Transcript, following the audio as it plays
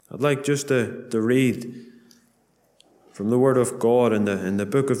I'd like just to read from the Word of God in the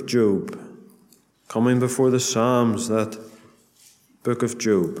book of Job, coming before the Psalms, that book of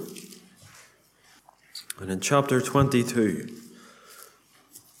Job. And in chapter 22,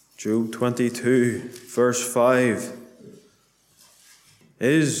 Job 22, verse 5,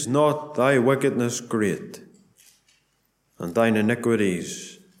 "Is not thy wickedness great, and thine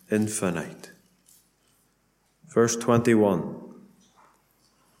iniquities infinite?" Verse 21,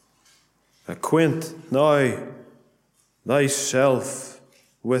 "Acquaint now thyself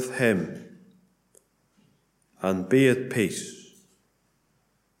with him, and be at peace.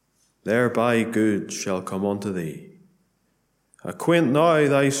 Thereby good shall come unto thee. Acquaint now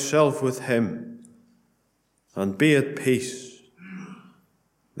thyself with him, and be at peace.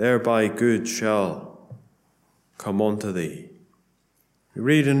 Thereby good shall come unto thee." We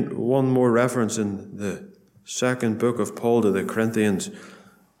read in one more reference in the second book of Paul to the Corinthians,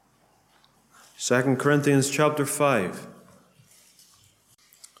 2 Corinthians chapter 5,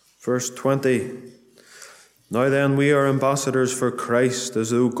 verse 20. "Now then, we are ambassadors for Christ, as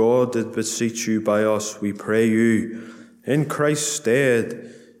though God did beseech you by us. We pray you, in Christ's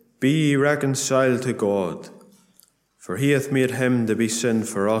stead, be ye reconciled to God. For he hath made him to be sin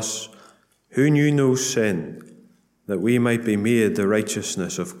for us, who knew no sin, that we might be made the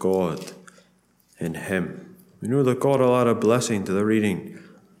righteousness of God in him." We know that God will add a blessing to the reading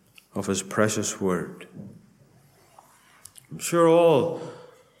of his precious word. I'm sure all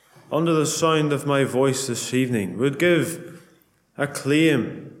under the sound of my voice this evening would give a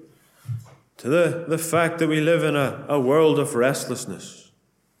claim to the fact that we live in a world of restlessness.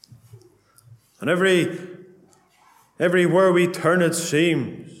 And everywhere we turn it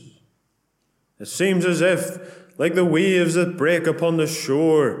seems as if, like the waves that break upon the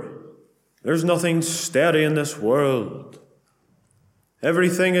shore, there's nothing steady in this world.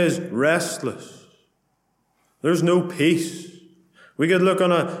 Everything is restless. There's no peace. We could look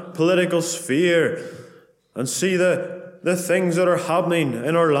on a political sphere and see the things that are happening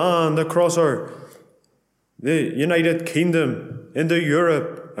in our land, across the United Kingdom, into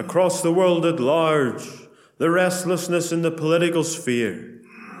Europe, across the world at large, the restlessness in the political sphere.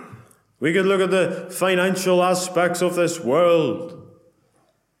 We could look at the financial aspects of this world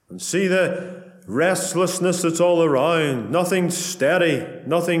and see the restlessness that's all around. Nothing steady,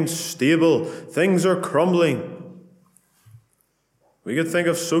 nothing stable. Things are crumbling. We could think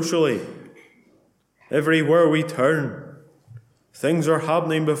of socially. Everywhere we turn, things are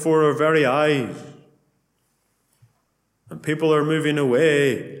happening before our very eyes. And people are moving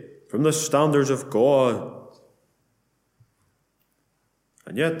away from the standards of God.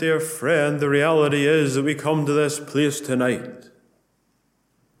 And yet, dear friend, the reality is that we come to this place tonight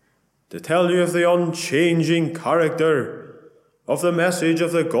to tell you of the unchanging character of the message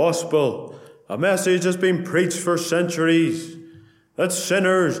of the gospel, a message that's been preached for centuries, that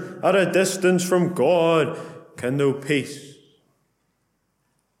sinners at a distance from God can know peace.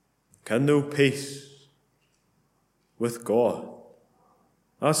 Can know peace with God.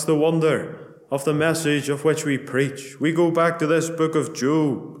 That's the wonder of the message of which we preach. We go back to this book of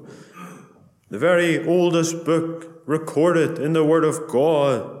Job, the very oldest book recorded in the Word of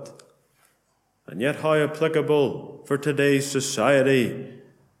God, and yet how applicable for today's society,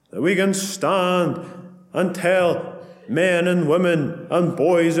 that we can stand and tell men and women and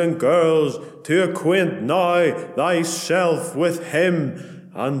boys and girls to acquaint now thyself with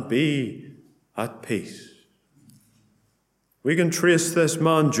him and be at peace. We can trace this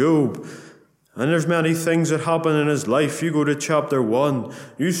man Job, and there's many things that happen in his life. You go to chapter 1,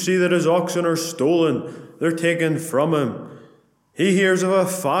 you see that his oxen are stolen, they're taken from him. He hears of a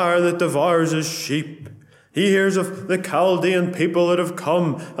fire that devours his sheep. He hears of the Chaldean people that have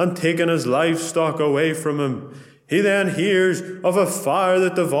come and taken his livestock away from him. He then hears of a fire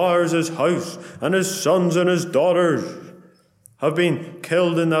that devours his house, and his sons and his daughters have been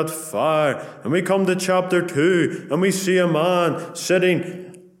killed in that fire. And we come to chapter 2, and we see a man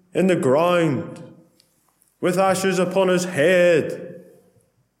sitting in the ground with ashes upon his head.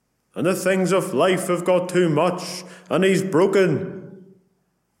 And the things of life have got too much, and he's broken.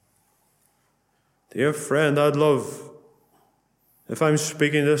 Dear friend, I'd love, if I'm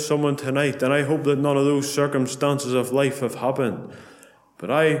speaking to someone tonight, and I hope that none of those circumstances of life have happened,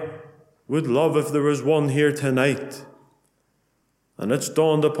 but I would love if there was one here tonight, and it's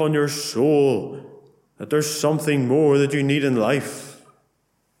dawned upon your soul that there's something more that you need in life.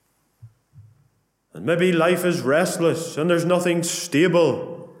 And maybe life is restless, and there's nothing stable.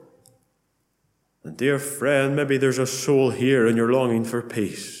 And dear friend, maybe there's a soul here and you're longing for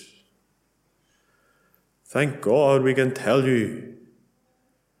peace. Thank God we can tell you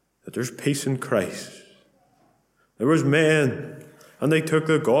But there's peace in Christ. There was men, and they took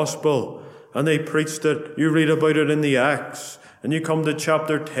the gospel, and they preached it. You read about it in the Acts. And you come to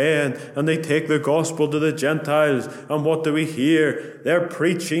chapter 10, and they take the gospel to the Gentiles. And what do we hear? They're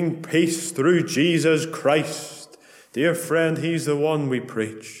preaching peace through Jesus Christ. Dear friend, he's the one we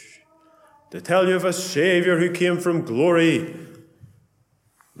preach. To tell you of a Saviour who came from glory,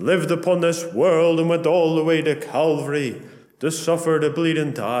 lived upon this world, and went all the way to Calvary to suffer, to bleed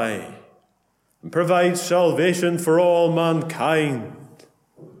and die, and provide salvation for all mankind.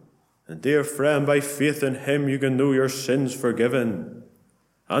 And dear friend, by faith in him, you can know your sins forgiven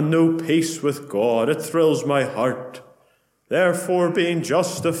and know peace with God. It thrills my heart. Therefore, being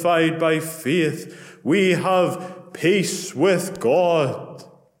justified by faith, we have peace with God.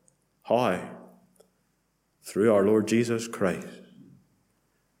 How? Through our Lord Jesus Christ.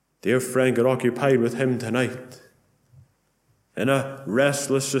 Dear friend, get occupied with him tonight. In a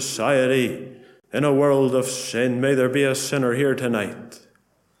restless society, in a world of sin, may there be a sinner here tonight,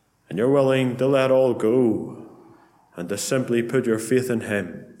 and you're willing to let all go and to simply put your faith in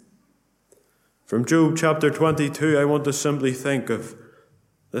him. From Job chapter 22, I want to simply think of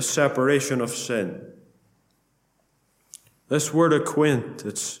the separation of sin. This word acquaint,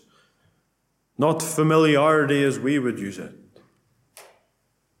 it's not familiarity as we would use it.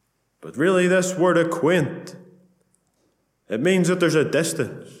 But really this word acquaint, it means that there's a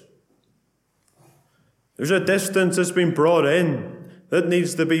distance. There's a distance that's been brought in that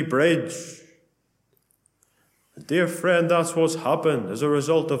needs to be bridged. And dear friend, that's what's happened as a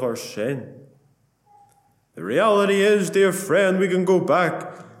result of our sin. The reality is, dear friend, we can go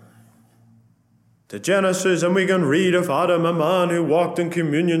back to Genesis and we can read of Adam, a man who walked in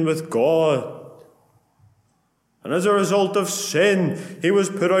communion with God. And as a result of sin, he was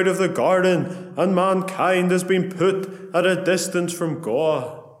put out of the garden, and mankind has been put at a distance from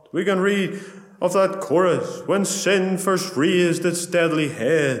God. We can read of that chorus, when sin first raised its deadly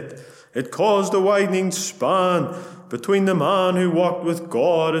head, it caused a widening span between the man who walked with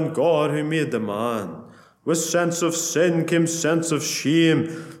God and God who made the man. With sense of sin came sense of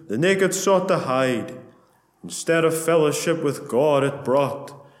shame. The naked sought to hide. Instead of fellowship with God, it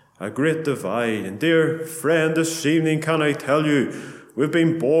brought a great divide. And dear friend, this evening can I tell you, we've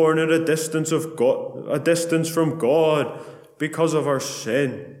been born at a distance of God, a distance from God because of our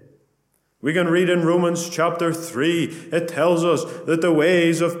sin. We can read in Romans chapter 3, it tells us that the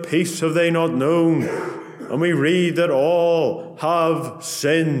ways of peace have they not known. And we read that all have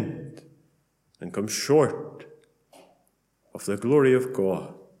sinned and come short of the glory of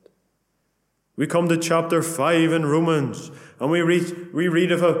God. We come to chapter 5 in Romans, and we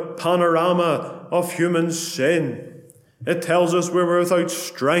read of a panorama of human sin. It tells us we're without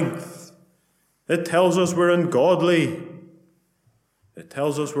strength. It tells us we're ungodly. It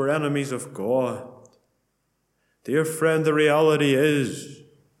tells us we're enemies of God. Dear friend, the reality is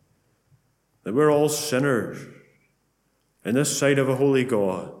that we're all sinners in the sight of a holy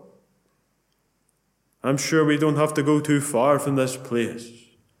God. I'm sure we don't have to go too far from this place.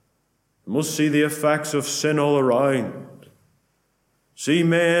 We'll see the effects of sin all around. See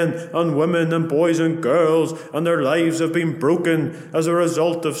men and women and boys and girls, and their lives have been broken as a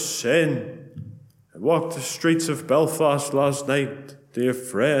result of sin. I walked the streets of Belfast last night, dear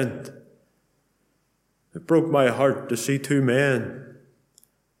friend. It broke my heart to see two men,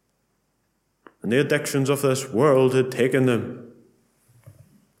 and the addictions of this world had taken them,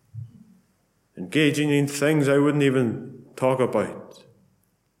 engaging in things I wouldn't even talk about.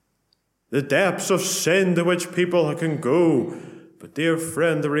 The depths of sin to which people can go. But dear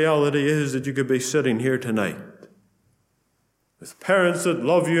friend, the reality is that you could be sitting here tonight with parents that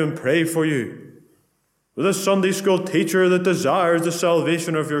love you and pray for you, with a Sunday school teacher that desires the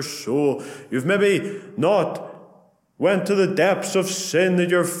salvation of your soul. You've maybe not went to the depths of sin that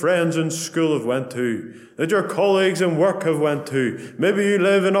your friends in school have went to, that your colleagues in work have went to. Maybe you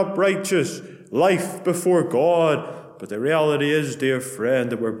live an uprighteous life before God. But the reality is, dear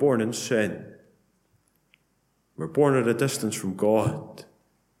friend, that we're born in sin. We're born at a distance from God,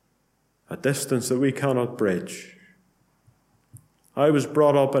 a distance that we cannot bridge. I was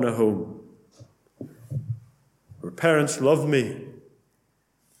brought up in a home where parents loved me,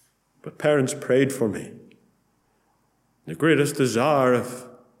 but parents prayed for me. The greatest desire of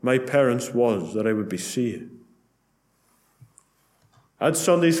my parents was that I would be saved. I had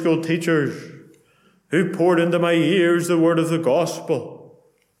Sunday school teachers who poured into my ears the word of the gospel.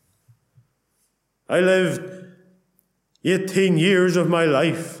 I lived 18 years of my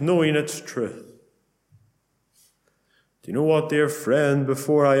life knowing its truth. Do you know what, dear friend,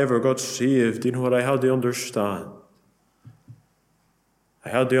 before I ever got saved, do you know what I had to understand?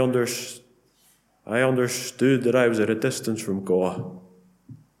 I understood that I was at a distance from God.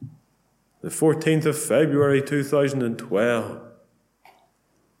 The 14th of February 2012.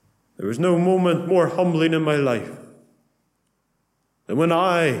 There was no moment more humbling in my life than when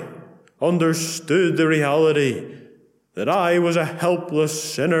I understood the reality that I was a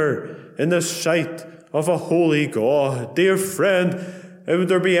helpless sinner in the sight of a holy God. Dear friend, would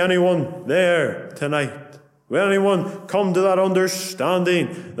there be anyone there tonight? Will anyone come to that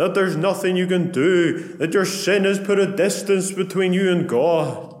understanding that there's nothing you can do, that your sin has put a distance between you and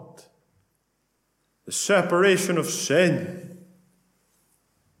God? The separation of sin.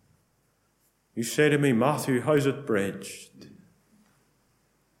 You say to me, Matthew, how's it bridged?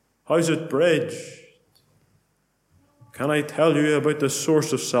 How's it bridged? Can I tell you about the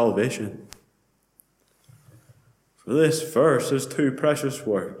source of salvation? For this verse is two precious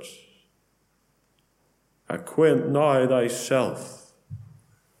words. Acquaint now thyself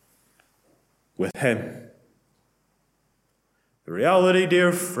with him. The reality,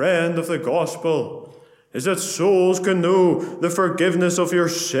 dear friend, of the gospel is that souls can know the forgiveness of your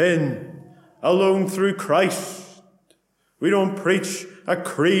sin alone through Christ. We don't preach a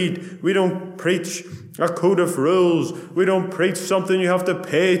creed. We don't preach a code of rules. We don't preach something you have to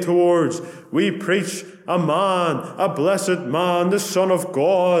pay towards. We preach a man, a blessed man, the Son of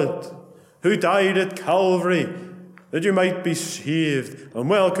God, who died at Calvary that you might be saved. And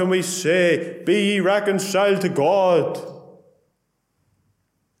well can we say, be ye reconciled to God.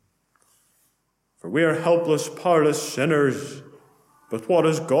 For we are helpless, powerless sinners. But what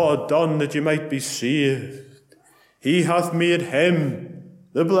has God done that you might be saved? He hath made him,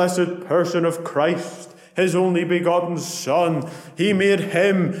 the blessed person of Christ, his only begotten Son. He made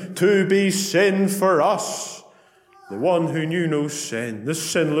him to be sin for us, the one who knew no sin, the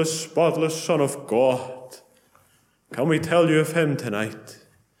sinless, spotless Son of God. Can we tell you of him tonight?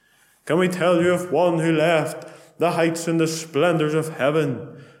 Can we tell you of one who left the heights and the splendors of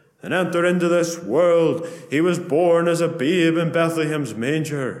heaven and entered into this world? He was born as a babe in Bethlehem's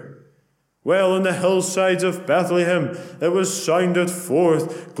manger. Well, in the hillsides of Bethlehem it was sounded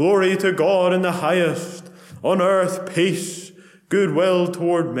forth, glory to God in the highest, on earth peace, goodwill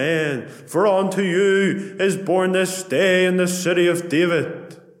toward men. For unto you is born this day in the city of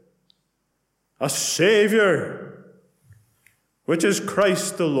David a Saviour, which is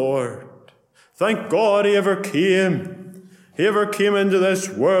Christ the Lord. Thank God he ever came. He ever came into this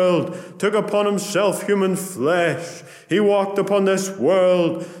world, took upon himself human flesh. He walked upon this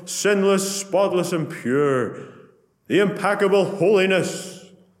world, sinless, spotless, and pure. The impeccable holiness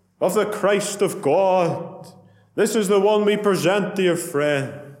of the Christ of God. This is the one we present, dear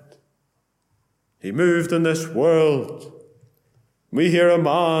friend. He moved in this world. We hear a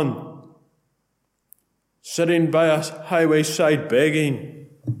man sitting by a highway side begging.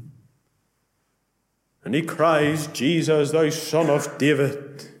 And he cries, Jesus, thou Son of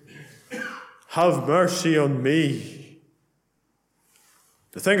David, have mercy on me.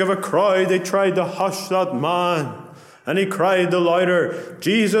 To think of a crowd, they tried to hush that man. And he cried the louder,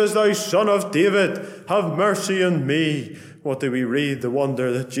 Jesus, thou Son of David, have mercy on me. What do we read? The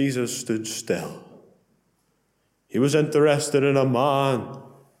wonder that Jesus stood still. He was interested in a man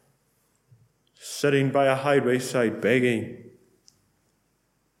sitting by a highway side begging.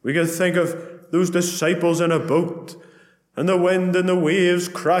 We can think of those disciples in a boat, and the wind and the waves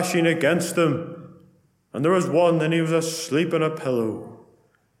crashing against them. And there was one, and he was asleep on a pillow.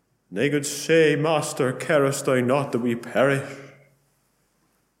 And they could say, Master, carest thou not that we perish?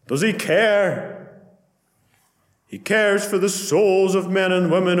 Does he care? He cares for the souls of men and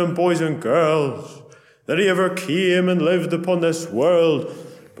women and boys and girls, that he ever came and lived upon this world.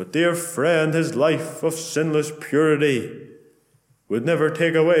 But, dear friend, his life of sinless purity would never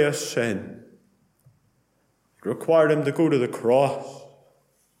take away a sin. It required him to go to the cross.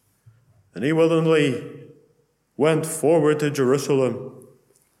 And he willingly went forward to Jerusalem,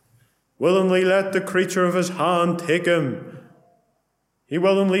 willingly let the creature of his hand take him. He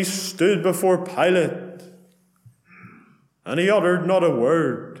willingly stood before Pilate, and he uttered not a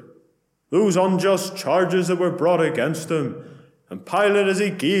word. Those unjust charges that were brought against him. And Pilate, as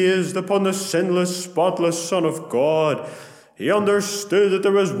he gazed upon the sinless, spotless Son of God, he understood that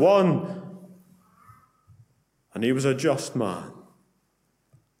there was one, and he was a just man.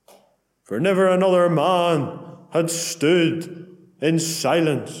 For never another man had stood in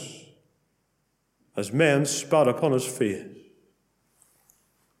silence as men spat upon his face,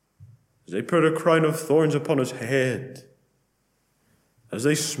 as they put a crown of thorns upon his head, as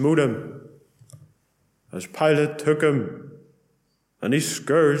they smote him, as Pilate took him, and he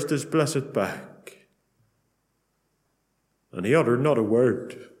scourged his blessed back. and he uttered not a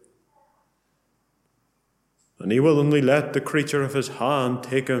word. And he willingly let the creature of his hand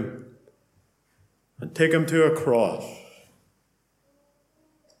take him to a cross,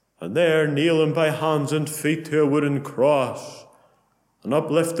 and there nail him by hands and feet to a wooden cross, and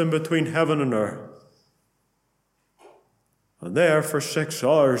uplift him between heaven and earth. And there for 6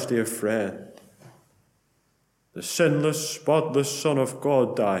 hours, dear friend, the sinless, spotless Son of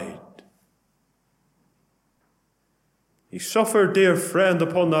God died. He suffered, dear friend,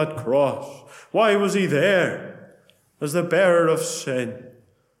 upon that cross. Why was he there? As the bearer of sin.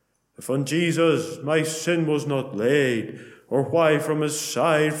 If on Jesus my sin was not laid, or why from his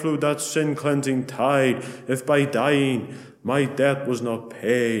side flowed that sin-cleansing tide, if by dying my debt was not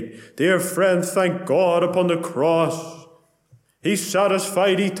paid? Dear friend, thank God upon the cross. He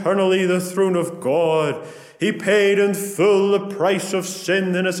satisfied eternally the throne of God. He paid in full the price of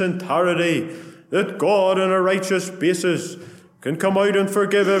sin in its entirety, that God on a righteous basis can come out and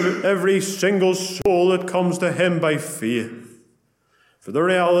forgive every single soul that comes to him by faith. For the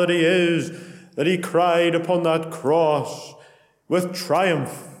reality is that he cried upon that cross with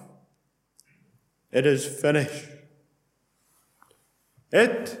triumph, "It is finished.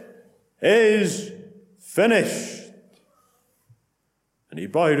 It is finished." And he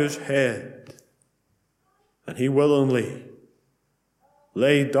bowed his head, and he willingly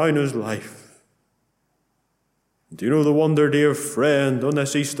laid down his life. Do you know the wonder, dear friend, on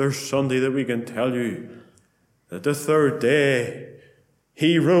this Easter Sunday that we can tell you that the third day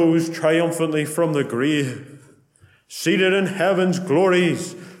he rose triumphantly from the grave, seated in heaven's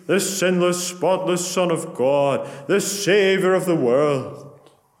glories, the sinless, spotless Son of God, the Saviour of the world.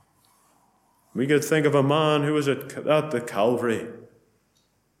 We could think of a man who was at the Calvary,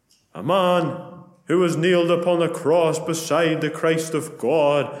 a man who was nailed upon the cross beside the Christ of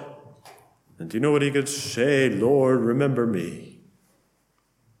God. And do you know what he could say? "Lord, remember me."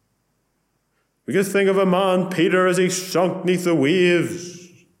 We could think of a man, Peter, as he sunk neath the waves.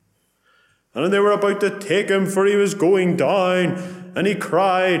 And they were about to take him, for he was going down. And he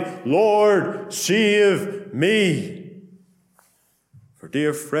cried, "Lord, save me." For,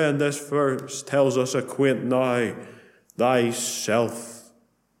 dear friend, this verse tells us, "Acquaint now thyself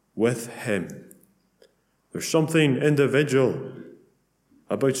with him." There's something individual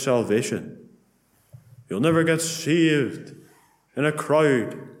about salvation. You'll never get saved in a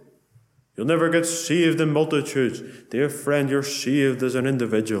crowd. You'll never get saved in multitudes. Dear friend, you're saved as an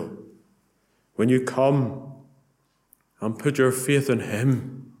individual when you come and put your faith in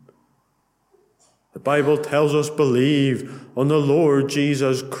him. The Bible tells us, "Believe on the Lord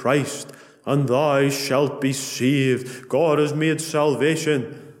Jesus Christ, and thou shalt be saved." God has made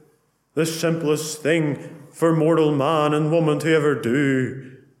salvation the simplest thing for mortal man and woman to ever do.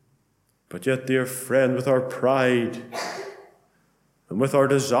 But yet, dear friend, with our pride and with our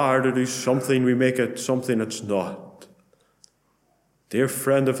desire to do something, we make it something it's not. Dear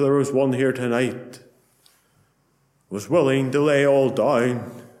friend, if there was one here tonight who was willing to lay all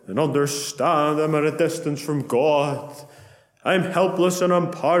down and understand I'm at a distance from God, I'm helpless and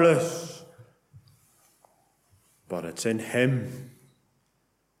I'm powerless, but it's in him.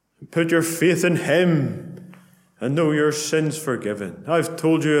 Put your faith in him and know your sins forgiven. I've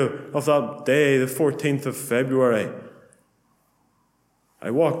told you of that day, the 14th of February.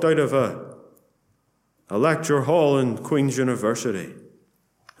 I walked out of a lecture hall in Queen's University.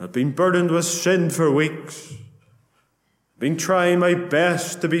 I've been burdened with sin for weeks. I've been trying my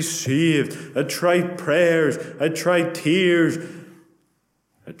best to be saved. I tried prayers. I tried tears.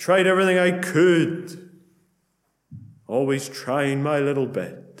 I tried everything I could. Always trying my little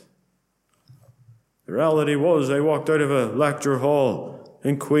bit. The reality was, I walked out of a lecture hall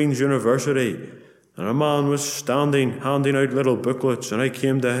in Queen's University, and a man was standing, handing out little booklets, and I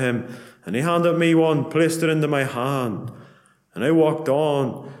came to him, and he handed me one, placed it into my hand, and I walked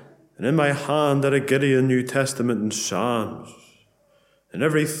on, and in my hand had a Gideon, New Testament, and Psalms, and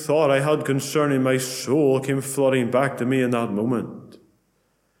every thought I had concerning my soul came flooding back to me in that moment.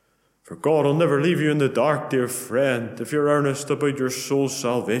 For God will never leave you in the dark, dear friend, if you're earnest about your soul's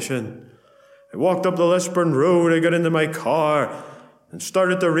salvation. I walked up the Lisburn Road, I got into my car and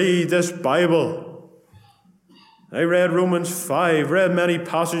started to read this Bible. I read Romans 5, read many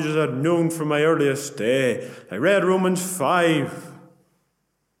passages I'd known from my earliest day. I read Romans 5.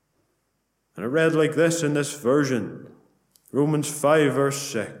 And I read like this in this version, Romans 5, verse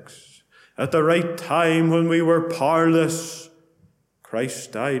 6. At the right time when we were powerless,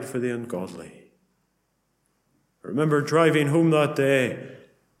 Christ died for the ungodly. I remember driving home that day,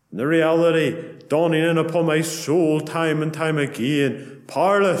 and the reality dawning in upon my soul time and time again,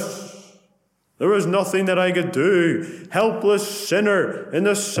 powerless, There was nothing that I could do, helpless sinner in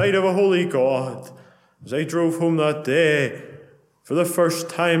the sight of a holy God. As I drove home that day, for the first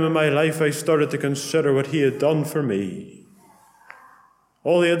time in my life, I started to consider what he had done for me.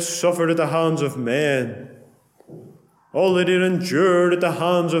 All he had suffered at the hands of men, all that he had endured at the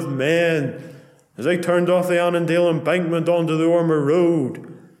hands of men. As I turned off the Annandale embankment onto the Ormer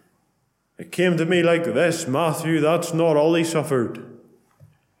Road, it came to me like this: Matthew, that's not all he suffered.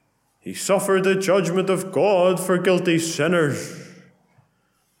 He suffered the judgment of God for guilty sinners.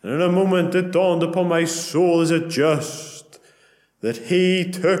 And in a moment it dawned upon my soul, is it just that he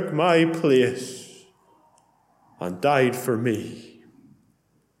took my place and died for me?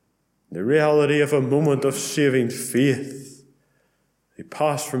 The reality of a moment of saving faith. He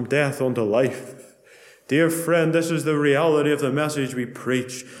passed from death unto life. Dear friend, this is the reality of the message we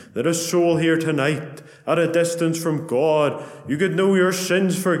preach, that a soul here tonight, at a distance from God, you could know your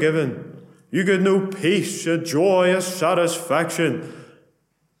sins forgiven. You could know peace, a joy, a satisfaction,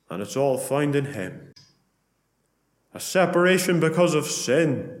 and it's all found in him. A separation because of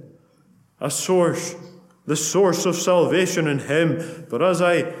sin, the source of salvation in him. But as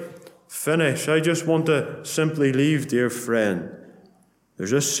I finish, I just want to simply leave, dear friend,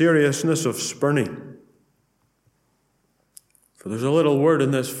 there's a seriousness of spurning. For there's a little word in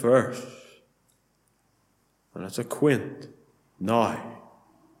this verse, and it's a quaint now.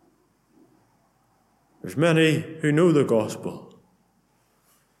 There's many who know the gospel.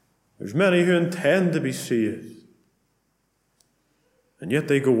 There's many who intend to be saved. And yet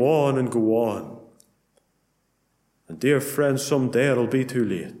they go on and go on. And dear friends, someday it'll be too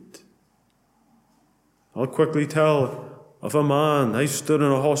late. I'll quickly tell of a man. I stood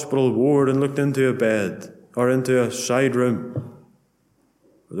in a hospital ward and looked into a bed, or into a side room.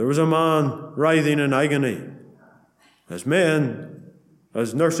 There was a man writhing in agony. As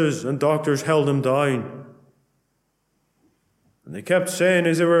nurses and doctors held him down. And they kept saying,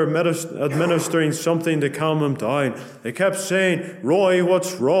 as they were administering something to calm him down, they kept saying, "Roy,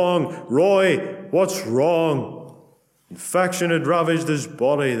 what's wrong? Roy, what's wrong?" Infection had ravaged his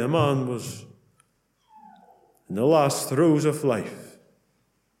body. The man was in the last throes of life.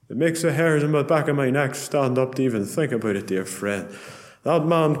 It makes the hairs on the back of my neck stand up to even think about it, dear friend. That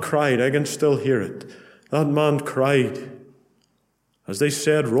man cried. I can still hear it. That man cried. As they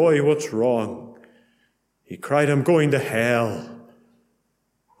said, "Roy, what's wrong?" He cried, "I'm going to hell,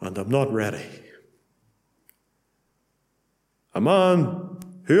 and I'm not ready." A man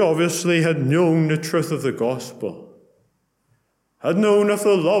who obviously had known the truth of the gospel, had known of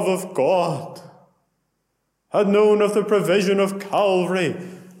the love of God, had known of the provision of Calvary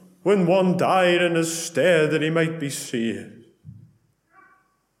when one died in his stead that he might be saved.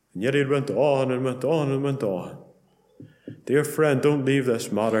 And yet he went on and went on and went on. Dear friend, don't leave this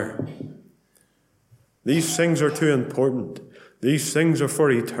matter. These things are too important. These things are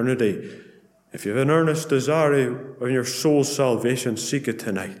for eternity. If you have an earnest desire of your soul's salvation, seek it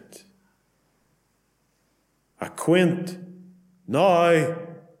tonight. Acquaint now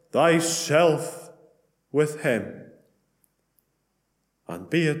thyself with him, and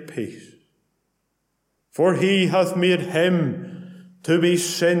be at peace. For he hath made him to be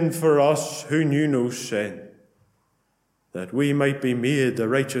sin for us who knew no sin, that we might be made the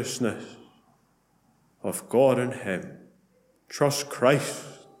righteousness of God in him. Trust Christ.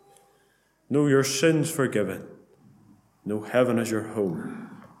 Know your sins forgiven. Know heaven as your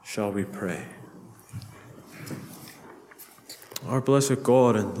home. Shall we pray? Our blessed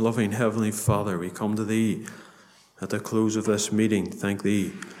God and loving Heavenly Father, we come to Thee at the close of this meeting. Thank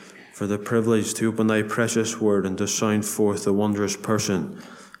Thee for the privilege to open Thy precious word and to sound forth the wondrous person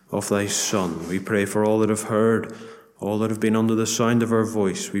of Thy Son. We pray for all that have heard, all that have been under the sound of our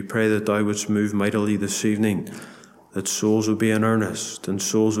voice. We pray that Thou wouldst move mightily this evening, that souls would be in earnest, and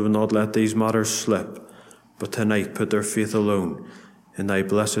souls would not let these matters slip, but tonight put their faith alone in Thy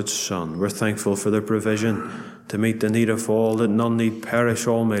blessed Son. We're thankful for the provision to meet the need of all, that none need perish,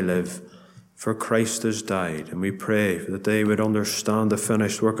 all may live. For Christ has died, and we pray that they would understand the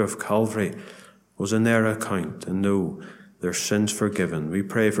finished work of Calvary was in their account and know their sins forgiven. We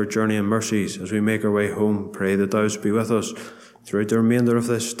pray for journey and mercies as we make our way home. Pray that Thou wouldst be with us throughout the remainder of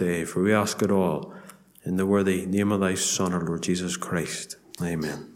this day, for we ask it all in the worthy name of Thy Son, our Lord Jesus Christ. Amen.